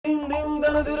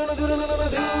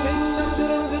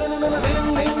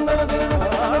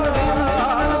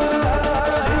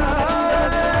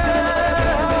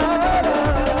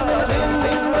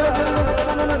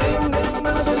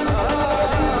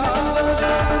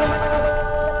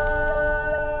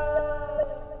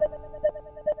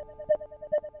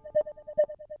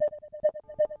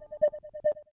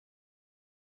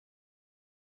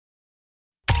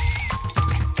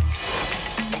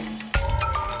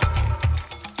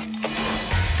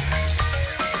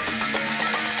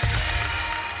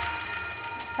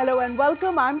Hello and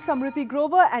welcome. I'm Samriti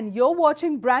Grover and you're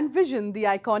watching Brand Vision, the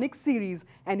iconic series,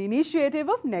 an initiative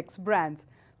of Next Brands.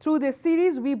 Through this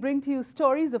series, we bring to you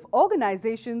stories of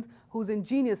organizations whose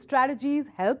ingenious strategies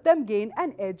help them gain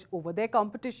an edge over their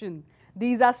competition.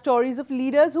 These are stories of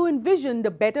leaders who envisioned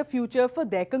a better future for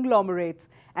their conglomerates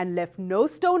and left no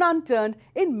stone unturned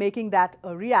in making that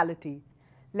a reality.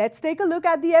 Let's take a look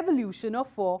at the evolution of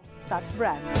 4 such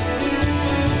brands.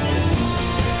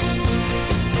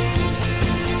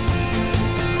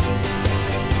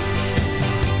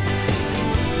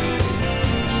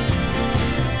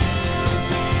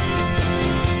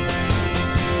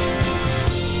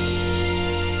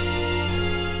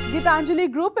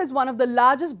 Gitanjali Group is one of the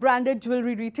largest branded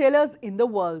jewelry retailers in the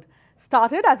world.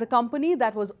 Started as a company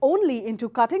that was only into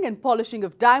cutting and polishing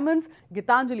of diamonds,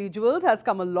 Gitanjali Jewels has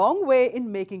come a long way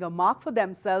in making a mark for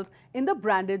themselves in the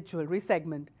branded jewelry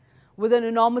segment. With an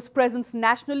enormous presence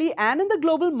nationally and in the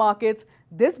global markets,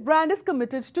 this brand is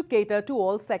committed to cater to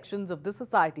all sections of the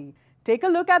society. Take a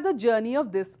look at the journey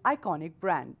of this iconic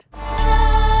brand.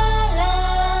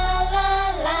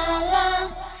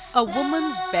 A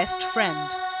woman's best friend.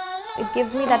 It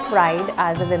gives me that pride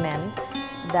as a woman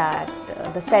that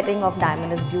the setting of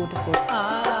diamond is beautiful.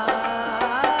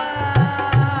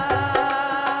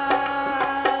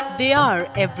 They are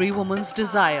every woman's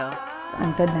desire.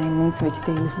 Under diamonds which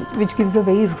they use, which gives a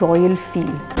very royal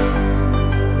feel.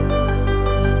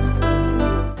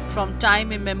 From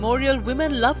time immemorial,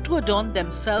 women love to adorn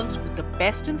themselves with the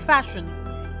best in fashion,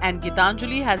 and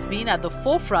Gitanjali has been at the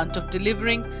forefront of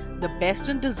delivering the best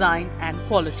in design and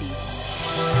quality.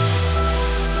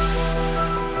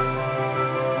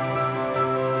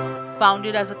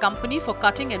 Founded as a company for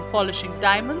cutting and polishing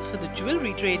diamonds for the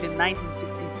jewelry trade in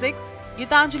 1966,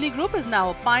 Gitanjali Group is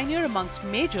now a pioneer amongst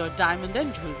major diamond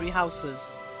and jewelry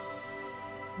houses.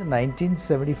 In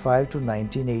 1975 to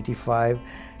 1985,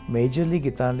 majorly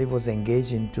Gitanjali was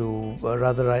engaged into,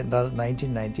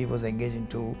 1990 was engaged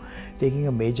into taking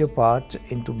a major part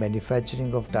into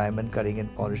manufacturing of diamond cutting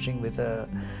and polishing with a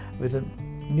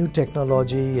new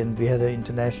technology, and we had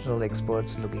international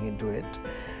experts looking into it.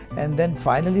 And then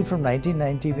finally from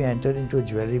 1990 we entered into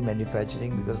jewelry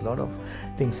manufacturing because a lot of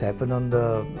things happened on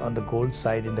the gold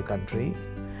side in the country,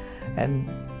 and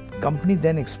company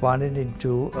then expanded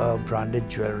into branded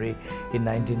jewelry in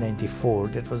 1994.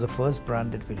 That was the first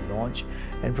brand that we launched,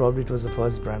 and probably it was the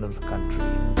first brand of the country.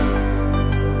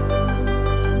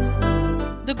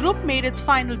 The group made its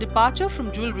final departure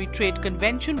from jewelry trade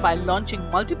convention by launching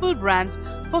multiple brands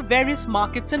for various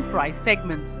markets and price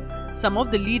segments. Some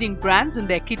of the leading brands in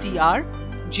their kitty are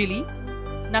Jili,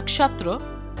 Nakshatra,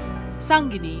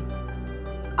 Sangini,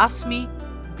 Asmi,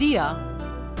 Dia,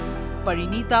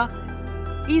 Parinita,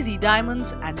 Easy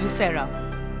Diamonds and Lucera.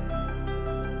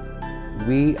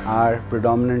 We are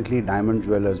predominantly diamond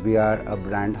jewelers. We are a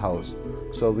brand house.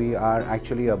 So we are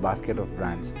actually a basket of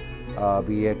brands.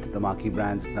 Be it the marquee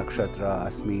brands Nakshatra,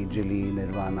 Asmi, Jili,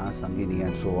 Nirvana, Sangini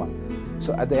and so on.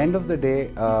 So at the end of the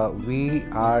day, we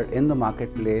are in the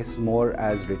marketplace more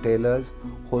as retailers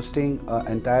hosting an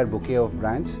entire bouquet of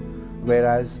brands,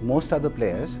 whereas most other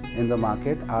players in the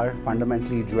market are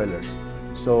fundamentally jewelers.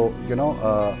 So,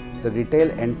 the retail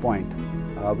endpoint,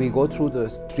 we go through the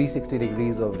 360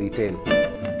 degrees of retail.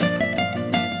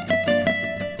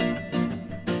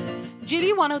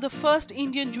 Jili, one of the first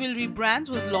Indian jewelry brands,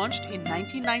 was launched in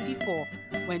 1994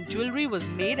 when jewelry was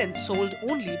made and sold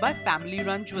only by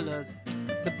family-run jewelers.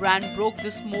 The brand broke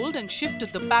this mold and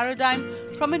shifted the paradigm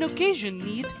from an occasion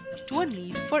need to a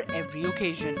need for every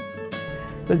occasion.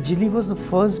 Well, Jili was the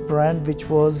first brand which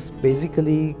was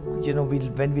basically,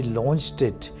 when we launched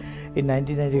it in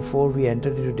 1994, we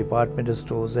entered into departmental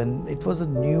stores, and it was a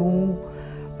new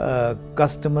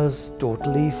customers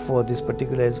totally for this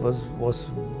particular. It was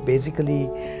basically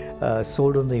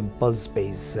sold on the impulse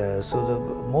base.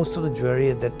 So most of the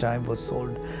jewelry at that time was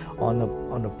sold on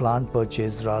a planned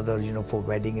purchase, rather for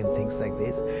wedding and things like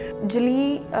this.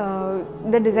 Jili,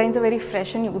 the designs are very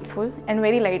fresh and youthful and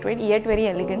very lightweight yet very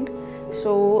elegant.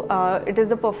 So it is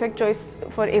the perfect choice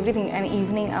for everything, an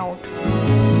evening out.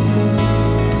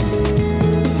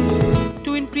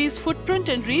 To increase footprint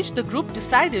and reach, the group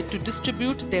decided to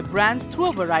distribute their brands through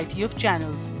a variety of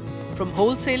channels, from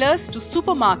wholesalers to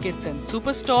supermarkets and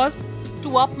superstores to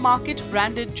upmarket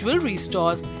branded jewelry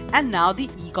stores and now the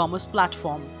e-commerce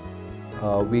platform.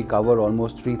 We cover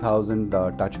almost 3,000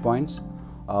 touch points,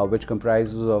 which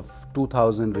comprises of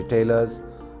 2,000 retailers,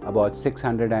 about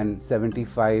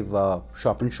 675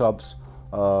 shop-in-shops,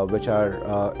 which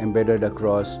are embedded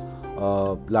across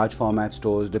large format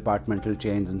stores, departmental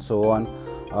chains and so on.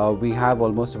 We have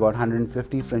almost about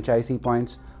 150 franchisee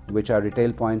points, which are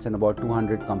retail points, and about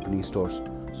 200 company stores.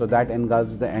 So that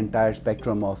engulfs the entire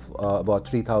spectrum of about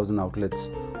 3,000 outlets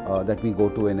that we go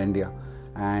to in India.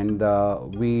 And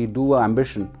we do an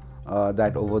ambition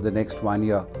that over the next 1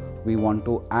 year, we want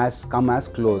to come as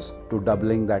close to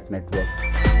doubling that network.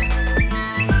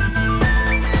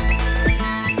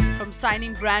 From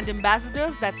signing brand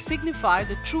ambassadors that signify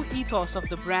the true ethos of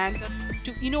the brand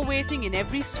to innovating in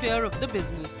every sphere of the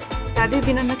business. शादी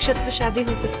बिना नक्षत्र शादी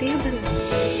हो सकती है भला?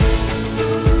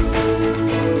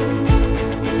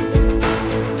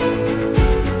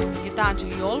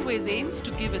 Gitanjali always aims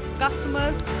to give its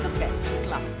customers the best in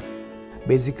class.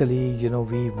 Basically,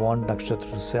 we want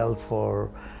Nakshatra to sell for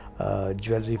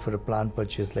jewelry for a planned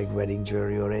purchase like wedding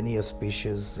jewelry or any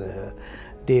auspicious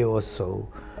day or so.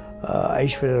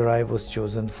 Aishwarya Rai was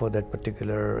chosen for that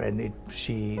particular, and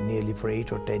she nearly for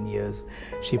 8 or 10 years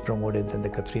she promoted then the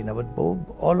Katrina. But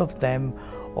all of them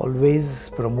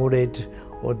always promoted,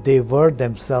 or they were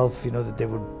themselves, that they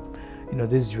would,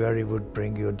 this jewelry would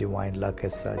bring you divine luck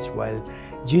as such. While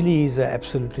Jili is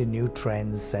absolutely new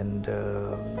trends, and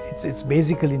it's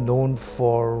basically known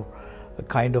for a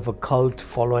kind of a cult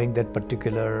following that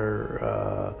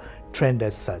particular trend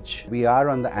as such. We are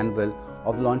on the anvil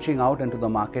of launching out into the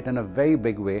market in a very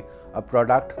big way a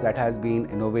product that has been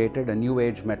innovated, a new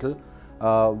age metal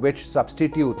which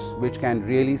can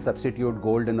really substitute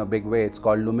gold in a big way. It's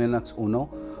called Luminous Uno.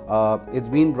 It's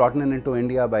been brought into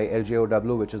India by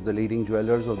LJOW, which is the leading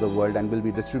jewelers of the world, and will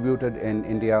be distributed in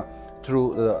India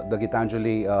through the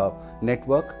Gitanjali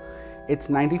network. It's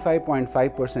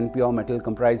 95.5% pure metal,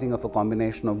 comprising of a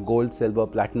combination of gold, silver,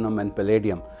 platinum and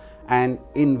palladium. And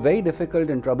in very difficult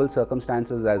and troubled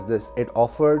circumstances as this, it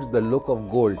offers the look of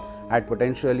gold at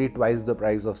potentially twice the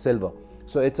price of silver.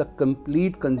 So it's a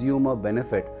complete consumer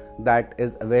benefit that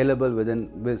is available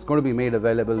it's going to be made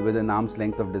available within arm's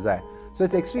length of desire. So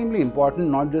it's extremely important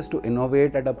not just to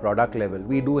innovate at a product level.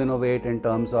 We do innovate in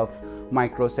terms of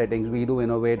micro settings, we do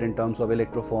innovate in terms of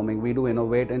electroforming, we do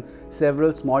innovate in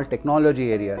several small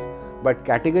technology areas. But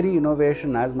category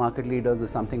innovation as market leaders is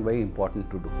something very important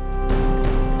to do.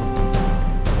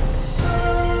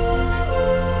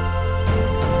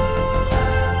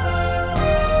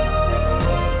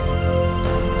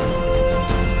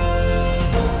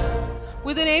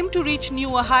 With an aim to reach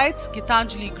newer heights,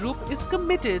 Gitanjali Group is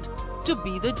committed to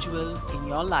be the jewel in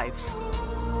your life.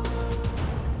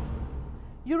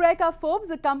 Eureka Forbes,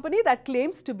 a company that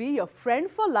claims to be your friend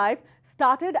for life,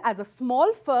 started as a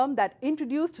small firm that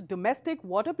introduced domestic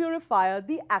water purifier,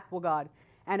 the AquaGuard,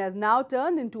 and has now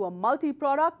turned into a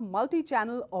multi-product,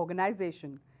 multi-channel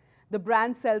organization. The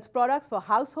brand sells products for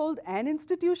household and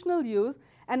institutional use,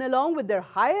 and along with their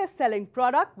highest selling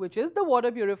product, which is the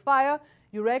water purifier,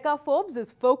 Eureka Forbes is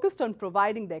focused on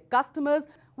providing their customers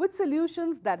with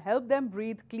solutions that help them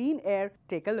breathe clean air.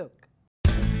 Take a look.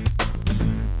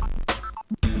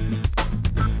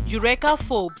 Eureka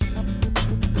Forbes,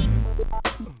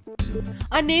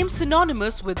 a name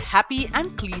synonymous with happy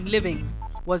and clean living,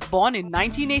 was born in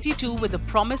 1982 with the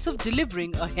promise of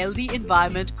delivering a healthy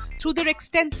environment through their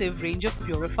extensive range of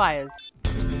purifiers.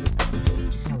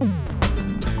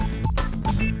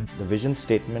 The vision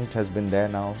statement has been there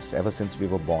now ever since we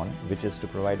were born, which is to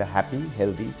provide a happy,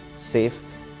 healthy, safe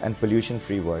and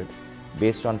pollution-free world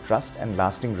based on trust and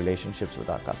lasting relationships with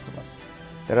our customers.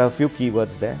 There are a few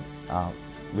keywords there,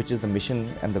 which is the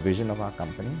mission and the vision of our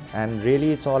company, and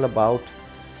really it's all about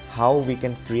how we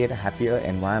can create a happier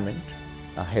environment,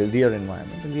 a healthier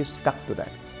environment, and we've stuck to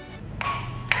that.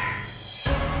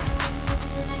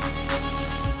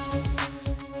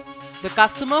 The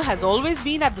customer has always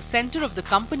been at the center of the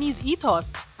company's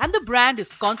ethos, and the brand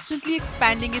is constantly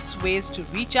expanding its ways to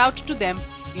reach out to them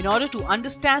in order to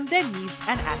understand their needs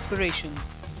and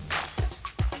aspirations.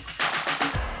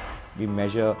 We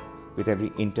measure with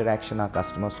every interaction our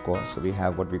customer score. So we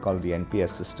have what we call the NPS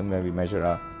system, where we measure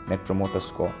our Net Promoter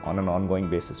Score on an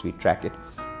ongoing basis. We track it.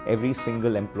 Every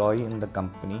single employee in the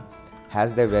company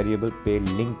has their variable pay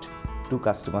linked to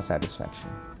customer satisfaction.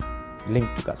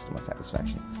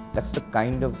 That's the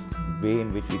kind of way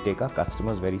in which we take our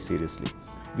customers very seriously.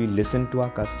 We listen to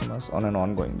our customers on an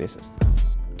ongoing basis.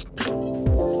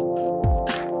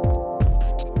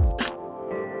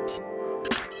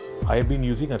 I have been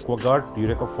using AquaGuard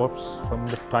Eureka Forbes from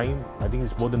the time, I think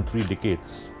it's more than 3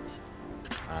 decades,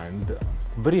 and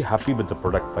very happy with the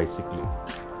product basically.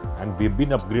 And we've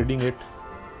been upgrading it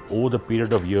over the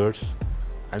period of years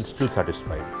and still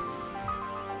satisfied.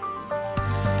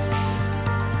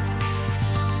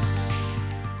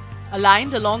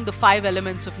 Aligned along the 5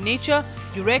 elements of nature,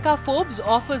 Eureka Forbes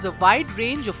offers a wide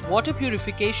range of water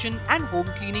purification and home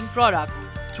cleaning products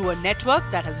through a network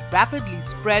that has rapidly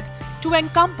spread to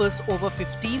encompass over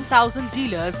 15,000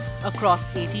 dealers across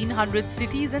 1,800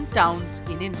 cities and towns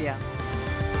in India.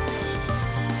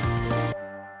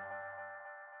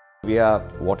 We are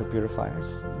water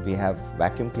purifiers, we have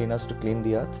vacuum cleaners to clean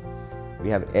the earth,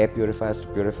 we have air purifiers to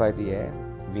purify the air,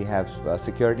 we have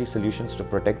security solutions to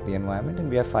protect the environment, and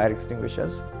we have fire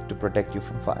extinguishers to protect you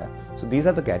from fire. So these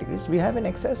are the categories. We have in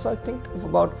excess, I think, of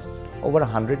about over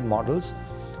 100 models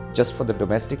just for the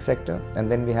domestic sector,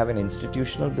 and then we have an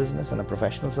institutional business and a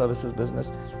professional services business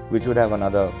which would have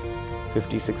another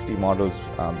 50-60 models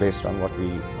based on what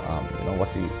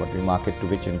we market to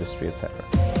which industry, etc.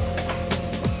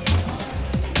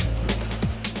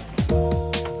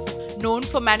 Known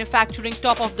for manufacturing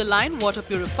top-of-the-line water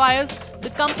purifiers, the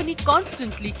company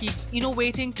constantly keeps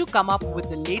innovating to come up with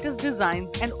the latest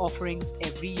designs and offerings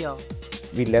every year.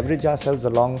 We leverage ourselves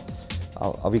along,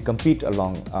 we compete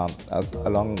along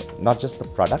not just the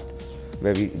product,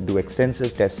 where we do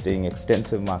extensive testing,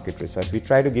 extensive market research. We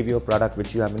try to give you a product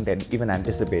which you haven't even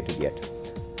anticipated yet.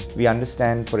 We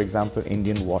understand, for example,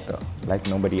 Indian water like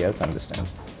nobody else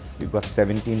understands. We've got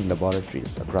 17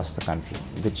 laboratories across the country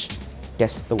which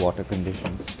test the water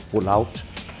conditions, pull out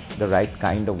the right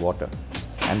kind of water,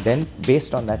 and then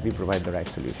based on that we provide the right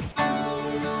solution.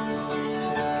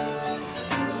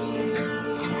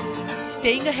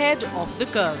 Staying ahead of the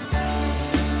curve.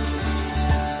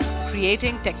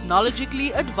 Creating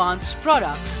technologically advanced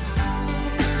products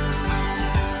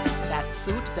that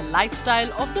suit the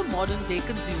lifestyle of the modern day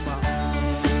consumer.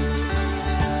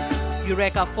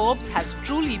 Eureka Forbes has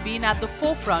truly been at the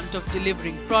forefront of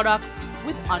delivering products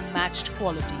with unmatched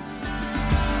quality.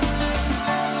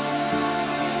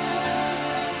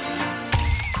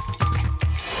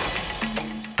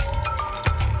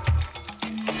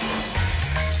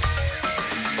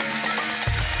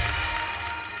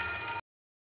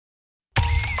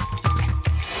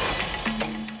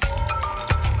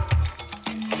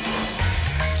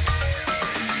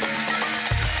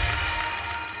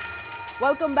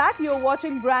 Welcome back. You're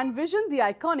watching Brand Vision, the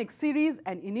iconic series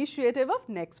and initiative of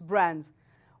Next Brands.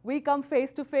 We come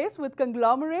face to face with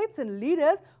conglomerates and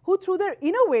leaders who through their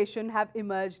innovation have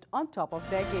emerged on top of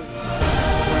their game.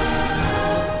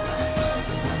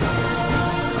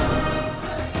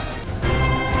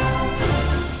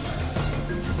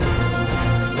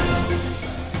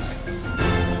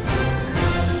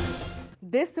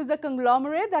 This is a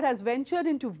conglomerate that has ventured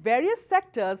into various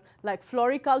sectors like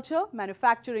floriculture,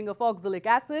 manufacturing of oxalic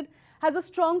acid, has a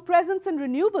strong presence in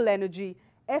renewable energy,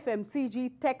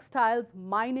 FMCG, textiles,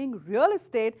 mining, real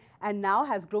estate, and now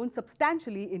has grown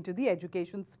substantially into the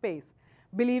education space.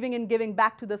 Believing in giving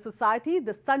back to the society,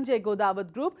 the Sanjay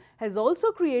Godawat Group has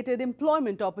also created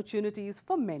employment opportunities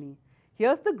for many.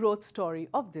 Here's the growth story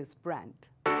of this brand.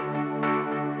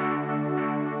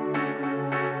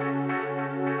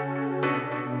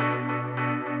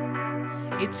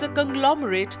 It's a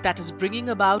conglomerate that is bringing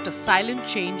about a silent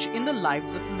change in the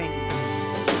lives of many.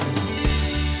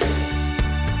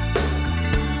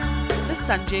 The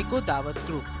Sanjay Godawat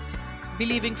Group.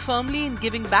 Believing firmly in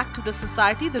giving back to the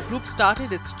society, the group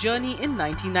started its journey in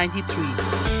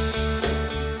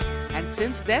 1993. And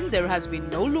since then, there has been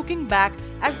no looking back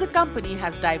as the company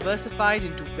has diversified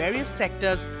into various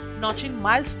sectors, notching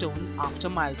milestone after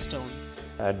milestone.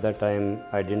 At that time,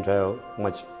 I didn't have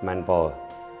much manpower,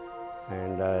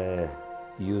 and I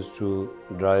used to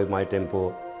drive my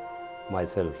tempo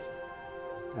myself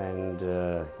and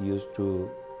used to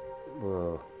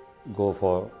go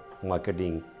for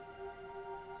marketing,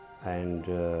 and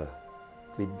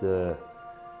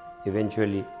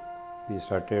eventually we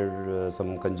started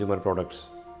some consumer products,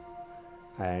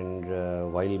 and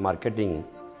while marketing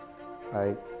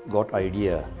I got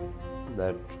idea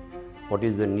that what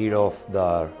is the need of the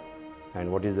hour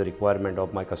and what is the requirement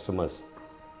of my customers.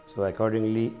 So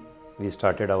accordingly, we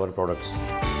started our products.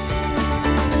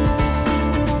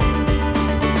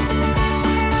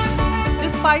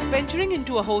 Despite venturing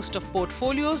into a host of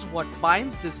portfolios, what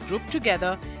binds this group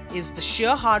together is the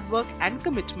sheer hard work and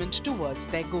commitment towards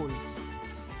their goal.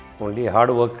 Only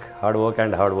hard work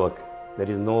and hard work. There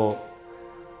is no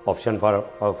option for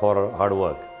hard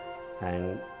work.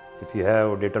 And if you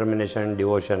have determination,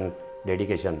 devotion,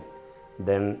 dedication,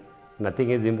 then nothing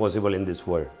is impossible in this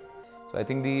world. So I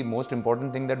think the most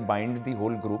important thing that binds the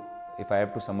whole group, if I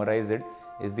have to summarize it,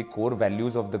 is the core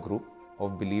values of the group,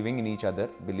 of believing in each other,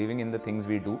 believing in the things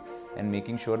we do, and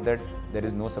making sure that there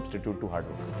is no substitute to hard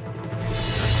work.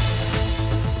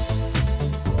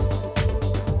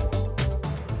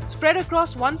 Spread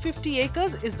across 150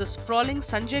 acres is the sprawling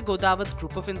Sanjay Godawat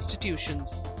group of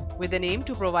institutions. With an aim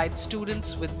to provide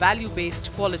students with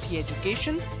value-based quality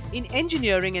education in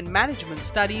engineering and management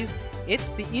studies, it's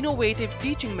the innovative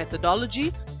teaching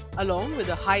methodology along with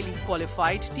a highly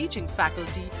qualified teaching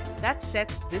faculty that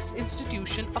sets this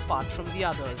institution apart from the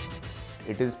others.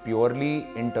 It is purely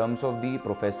in terms of the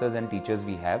professors and teachers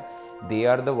we have. They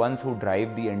are the ones who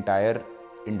drive the entire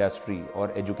industry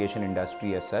or education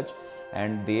industry as such,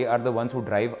 and they are the ones who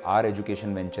drive our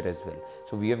education venture as well.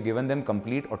 So we have given them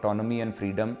complete autonomy and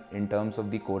freedom in terms of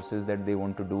the courses that they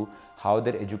want to do, how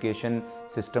their education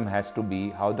system has to be,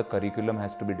 how the curriculum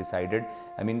has to be decided.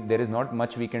 I mean, there is not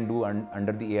much we can do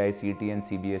under the AICTE and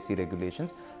CBSE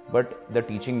regulations, but the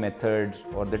teaching methods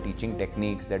or the teaching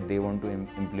techniques that they want to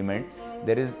implement,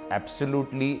 there is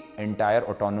absolutely entire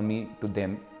autonomy to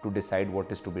them to decide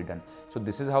what is to be done. So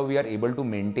this is how we are able to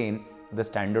maintain the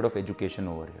standard of education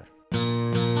over here.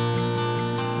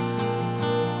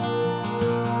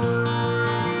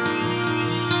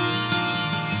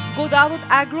 Godawat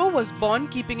Agro was born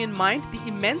keeping in mind the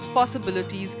immense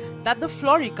possibilities that the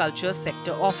floriculture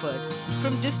sector offered,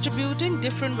 from distributing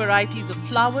different varieties of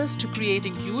flowers to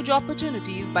creating huge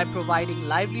opportunities by providing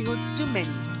livelihoods to many.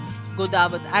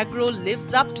 Godawat Agro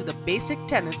lives up to the basic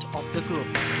tenet of the group.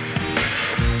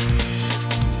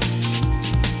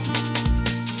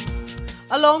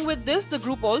 Along with this, the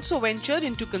group also ventured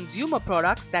into consumer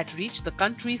products that reach the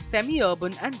country's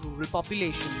semi-urban and rural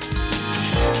population.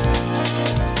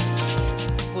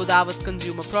 Godawat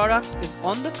Consumer Products is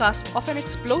on the cusp of an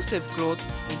explosive growth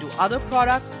into other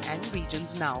products and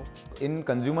regions now. In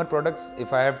consumer products,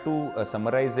 if I have to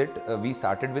summarize it, we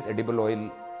started with edible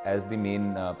oil as the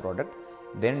main product,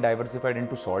 then diversified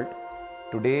into salt.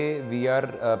 Today we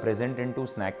are present into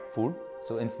snack food.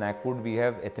 So in snack food we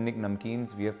have ethnic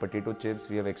namkeens, we have potato chips,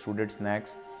 we have extruded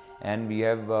snacks, and we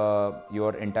have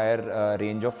your entire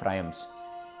range of fryams.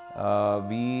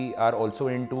 We are also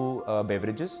into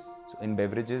beverages. So in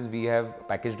beverages we have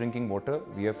packaged drinking water,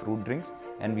 we have fruit drinks,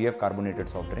 and we have carbonated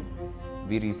soft drink.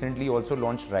 We recently also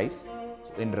launched rice.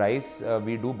 So in rice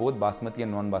we do both basmati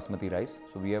and non-basmati rice.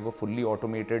 So we have a fully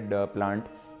automated plant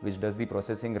which does the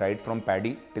processing right from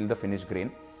paddy till the finished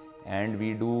grain. And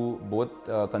we do both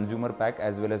consumer pack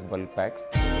as well as bulk packs.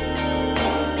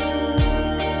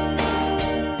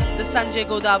 The Sanjay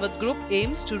Godawat Group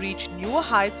aims to reach newer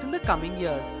heights in the coming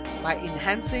years by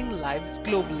enhancing lives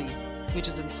globally, which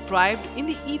is inscribed in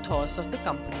the ethos of the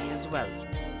company as well.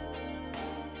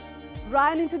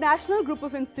 Ryan International Group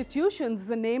of Institutions is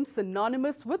a name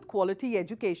synonymous with quality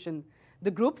education.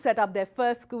 The group set up their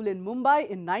first school in Mumbai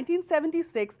in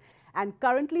 1976 and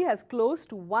currently has close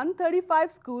to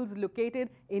 135 schools located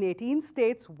in 18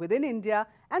 states within India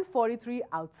and 43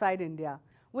 outside India.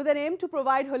 With an aim to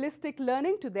provide holistic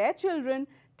learning to their children,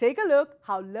 take a look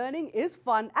how learning is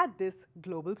fun at this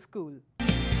global school.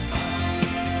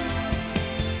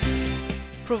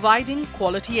 Providing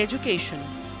quality education.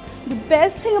 The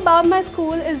best thing about my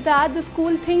school is that the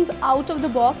school thinks out of the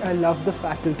box. I love the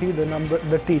faculty,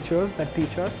 the teachers that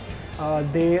teach us.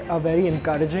 They are very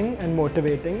encouraging and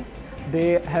motivating.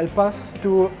 They help us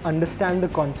to understand the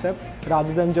concept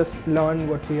rather than just learn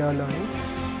what we are learning.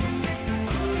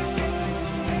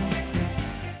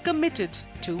 Committed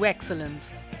to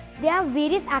excellence. There are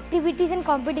various activities and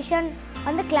competition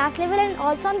on the class level and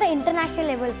also on the international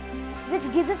level, which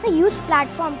gives us a huge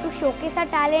platform to showcase our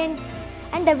talent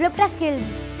and develop our skills.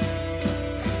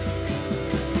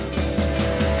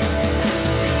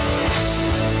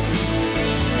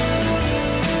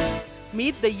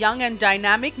 Meet the young and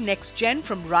dynamic next gen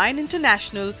from Ryan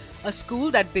International, a school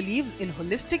that believes in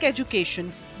holistic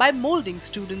education by molding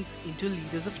students into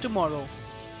leaders of tomorrow.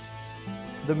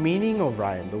 The meaning of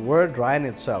Ryan, the word Ryan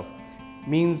itself,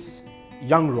 means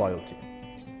young royalty.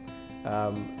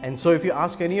 And so if you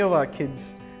ask any of our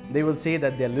kids, they will say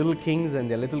that they're little kings and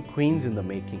they're little queens in the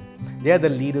making. They are the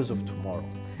leaders of tomorrow.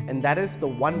 And that is the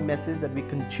one message that we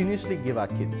continuously give our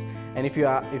kids. And if you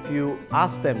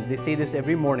ask them, they say this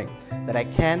every morning, that I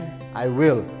can, I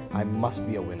will, I must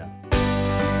be a winner.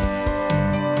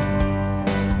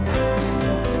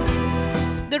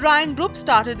 The Ryan Group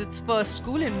started its first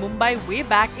school in Mumbai way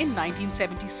back in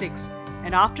 1976.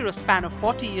 And after a span of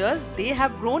 40 years, they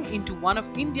have grown into one of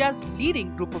India's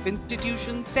leading group of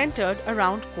institutions centered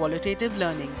around qualitative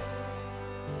learning.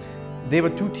 They were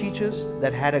two teachers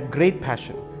that had a great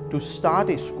passion to start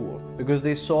a school because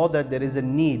they saw that there is a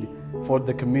need for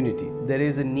the community. There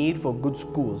is a need for good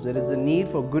schools. There is a need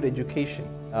for good education.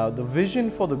 The vision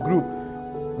for the group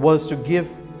was to give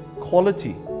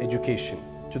quality education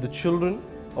to the children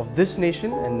of this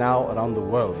nation and now around the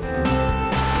world.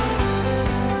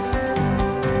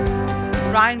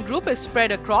 Ryan Group is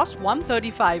spread across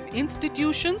 135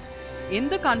 institutions in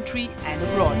the country and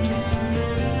abroad.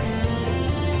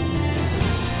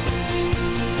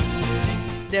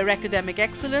 Their academic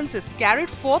excellence is carried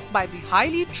forth by the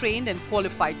highly trained and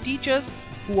qualified teachers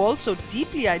who also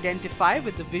deeply identify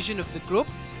with the vision of the group,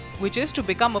 which is to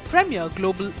become a premier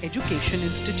global education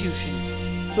institution.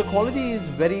 So quality is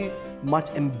very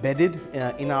much embedded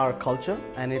in our culture,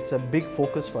 and it's a big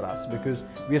focus for us because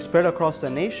we are spread across the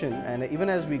nation, and even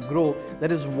as we grow,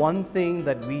 that is one thing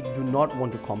that we do not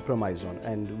want to compromise on,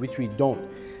 and which we don't.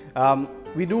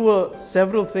 We do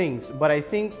several things, but I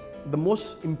think the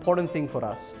most important thing for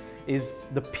us is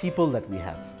the people that we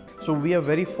have. So we are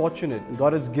very fortunate.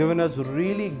 God has given us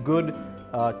really good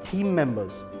team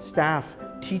members, staff,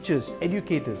 teachers,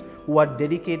 educators who are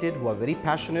dedicated, who are very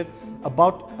passionate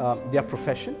about their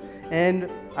profession.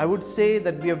 And I would say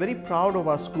that we are very proud of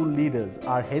our school leaders,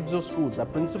 our heads of schools, our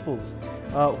principals,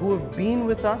 who have been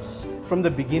with us from the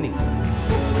beginning.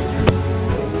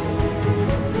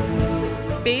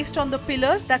 Based on the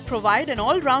pillars that provide an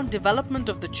all-round development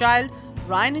of the child,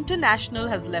 Ryan International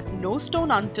has left no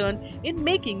stone unturned in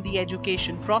making the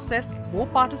education process more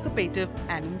participative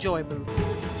and enjoyable.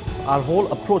 Our whole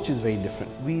approach is very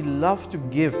different. We love to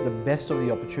give the best of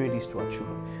the opportunities to our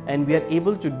children, and we are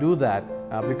able to do that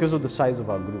because of the size of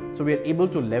our group. So we are able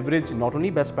to leverage not only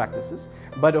best practices,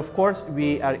 but of course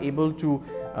we are able to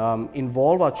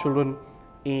involve our children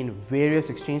in various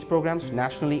exchange programs,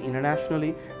 nationally,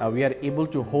 internationally. We are able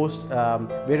to host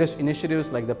various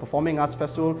initiatives like the Performing Arts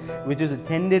Festival, which is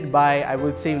attended by, I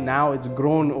would say now it's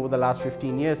grown over the last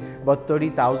 15 years, about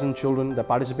 30,000 children that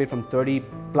participate from 30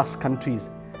 plus countries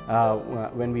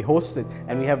when we host it.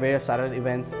 And we have various satellite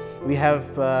events. We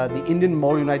have the Indian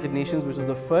Model United Nations, which was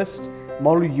the first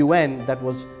Model UN that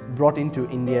was brought into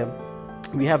India.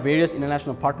 We have various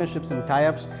international partnerships and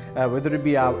tie-ups, whether it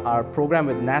be our program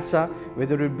with NASA,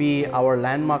 whether it be our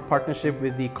landmark partnership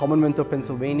with the Commonwealth of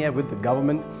Pennsylvania, with the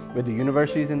government, with the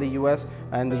universities in the US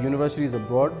and the universities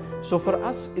abroad. So for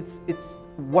us, it's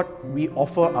what we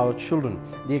offer our children,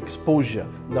 the exposure,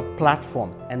 the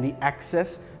platform and the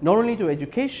access, not only to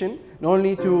education, not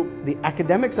only to the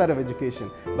academic side of education,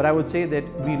 but I would say that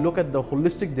we look at the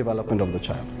holistic development of the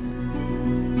child.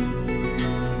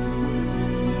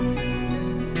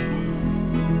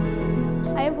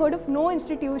 I have heard of no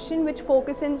institution which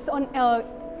focuses on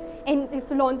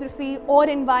philanthropy or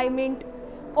environment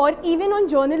or even on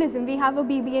journalism. We have a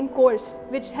BBN course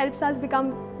which helps us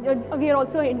become, we are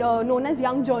also known as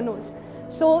young journals.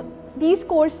 So these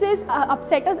courses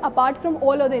set us apart from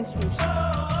all other institutions.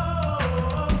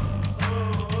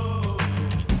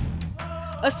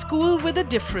 A school with a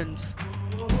difference.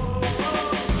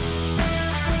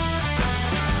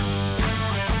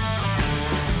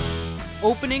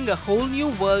 Opening a whole new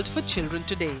world for children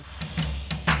today.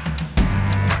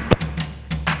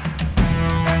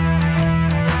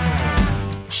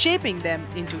 Shaping them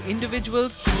into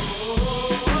individuals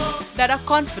that are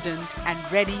confident and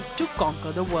ready to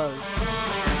conquer the world.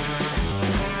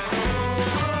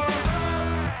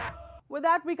 With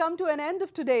that, we come to an end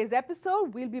of today's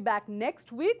episode. We'll be back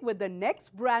next week with the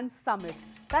next Brand Summit.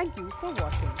 Thank you for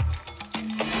watching.